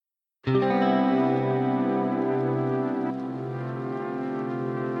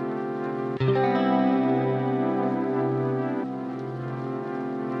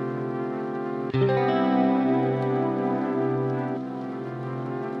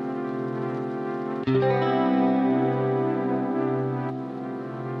A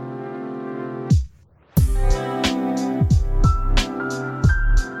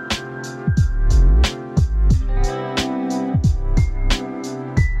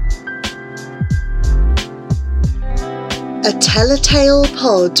Telltale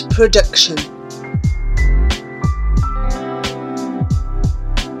Pod production.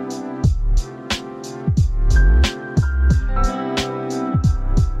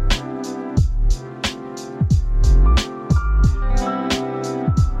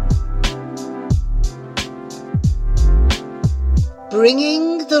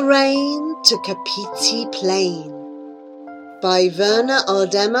 Bringing the Rain to Kapiti Plain by Werner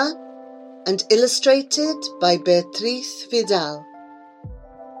Ardema and illustrated by Beatriz Vidal.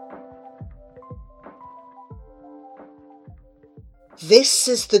 This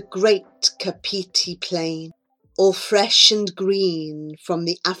is the great Kapiti Plain, all fresh and green from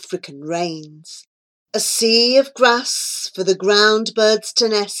the African rains. A sea of grass for the ground birds to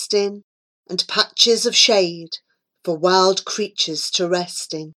nest in, and patches of shade for wild creatures to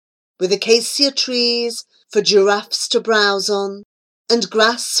rest in, with acacia trees for giraffes to browse on, and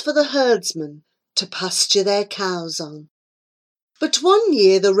grass for the herdsmen to pasture their cows on. But one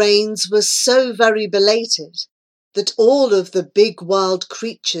year the rains were so very belated that all of the big wild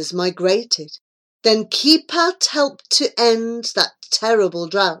creatures migrated. Then Kipat helped to end that terrible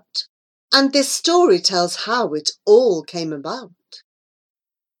drought, and this story tells how it all came about.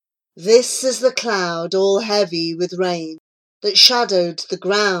 This is the cloud all heavy with rain that shadowed the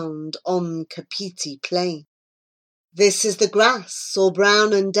ground on Kapiti Plain. This is the grass, all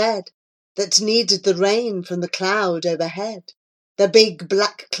brown and dead, that needed the rain from the cloud overhead. The big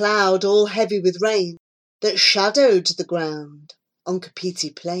black cloud, all heavy with rain, that shadowed the ground on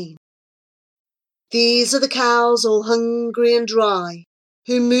Kapiti Plain. These are the cows, all hungry and dry,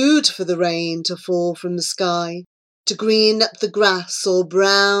 who mooed for the rain to fall from the sky, to green up the grass, all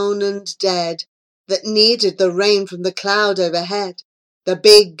brown and dead, that needed the rain from the cloud overhead. The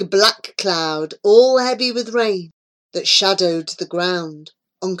big black cloud, all heavy with rain, that shadowed the ground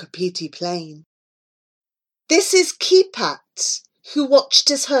on Kapiti Plain. This is Kipat, who watched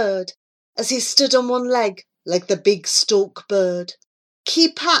his herd as he stood on one leg like the big stork bird.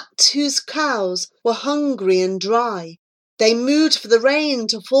 Kipat, whose cows were hungry and dry, they mooed for the rain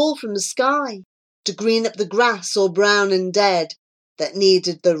to fall from the sky, to green up the grass all brown and dead, that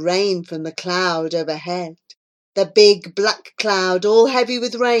needed the rain from the cloud overhead. The big black cloud, all heavy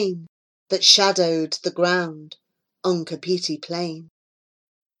with rain, that shadowed the ground on Kapiti Plain.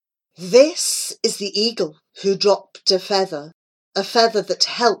 This is the eagle who dropped a feather that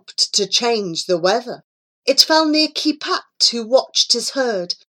helped to change the weather. It fell near Kipat, who watched his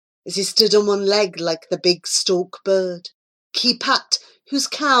herd as he stood on one leg like the big stork bird. Kipat, whose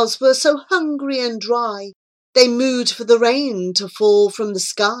cows were so hungry and dry, they mooed for the rain to fall from the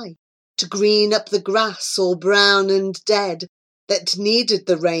sky, to green up the grass all brown and dead, that needed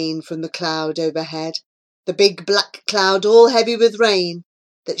the rain from the cloud overhead. The big black cloud, all heavy with rain,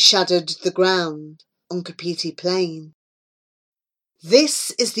 that shadowed the ground on Kapiti Plain.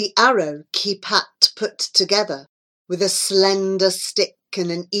 This is the arrow Kipat put together with a slender stick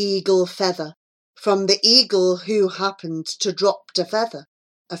and an eagle feather, from the eagle who happened to drop a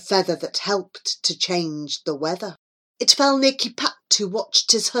feather that helped to change the weather. It fell near Kipat, who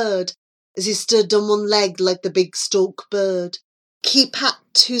watched his herd as he stood on one leg like the big stork bird.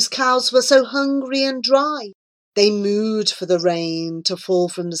 Kipat, whose cows were so hungry and dry, they mooed for the rain to fall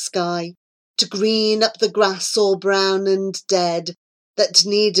from the sky, to green up the grass all brown and dead, that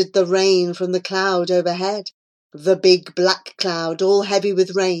needed the rain from the cloud overhead. The big black cloud, all heavy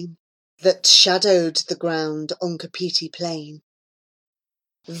with rain, that shadowed the ground on Kapiti Plain.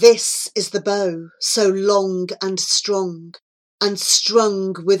 This is the bow, so long and strong, and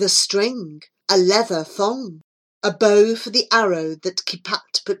strung with a string, a leather thong. A bow for the arrow that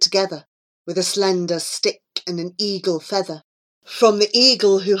Kipat put together, with a slender stick and an eagle feather, from the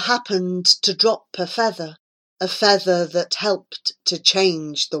eagle who happened to drop a feather that helped to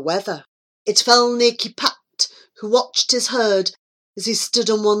change the weather. It fell near Kipat, who watched his herd as he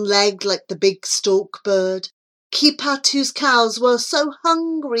stood on one leg like the big stork bird. Kipat, whose cows were so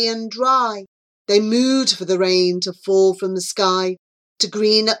hungry and dry, they mooed for the rain to fall from the sky, to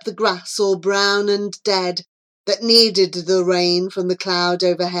green up the grass all brown and dead, that needed the rain from the cloud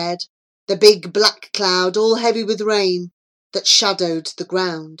overhead. The big black cloud, all heavy with rain, that shadowed the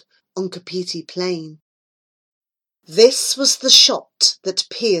ground on Kapiti Plain. This was the shot that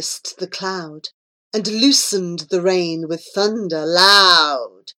pierced the cloud, and loosened the rain with thunder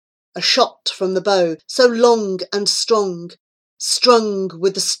loud. A shot from the bow, so long and strong, strung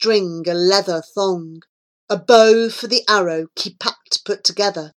with a string, a leather thong, a bow for the arrow, Kipat put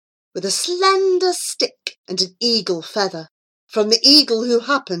together, with a slender stick and an eagle feather, from the eagle who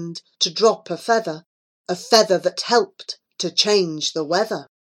happened to drop a feather that helped to change the weather.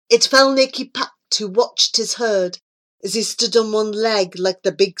 It fell near Kipat, who watched his herd, as he stood on one leg like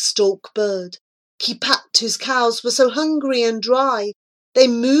the big stork bird. Kipat, whose cows were so hungry and dry, they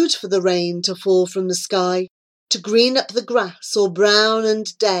mooed for the rain to fall from the sky, to green up the grass all brown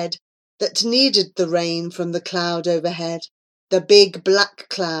and dead, that needed the rain from the cloud overhead, the big black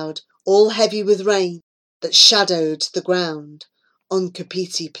cloud, all heavy with rain, that shadowed the ground on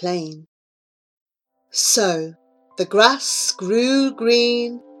Kapiti Plain. So the grass grew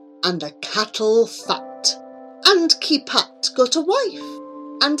green and the cattle fat, and Kipat got a wife,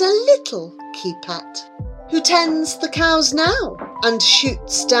 and a little Kipat, who tends the cows now and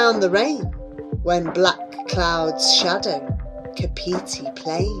shoots down the rain when black clouds shadow Kapiti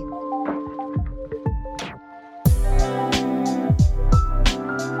Plain.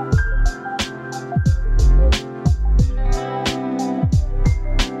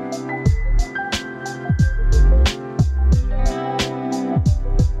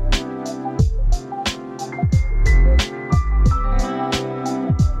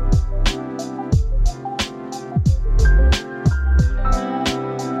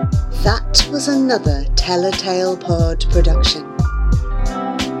 That was another Tell a Tale Pod production.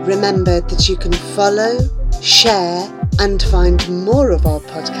 Remember that you can follow, share and find more of our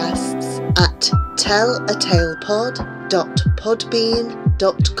podcasts at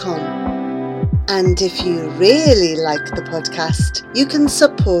tellatalepod.podbean.com. And if you really like the podcast, you can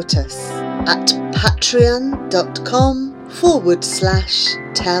support us at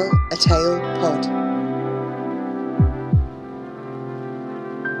patreon.com/tellatalepod.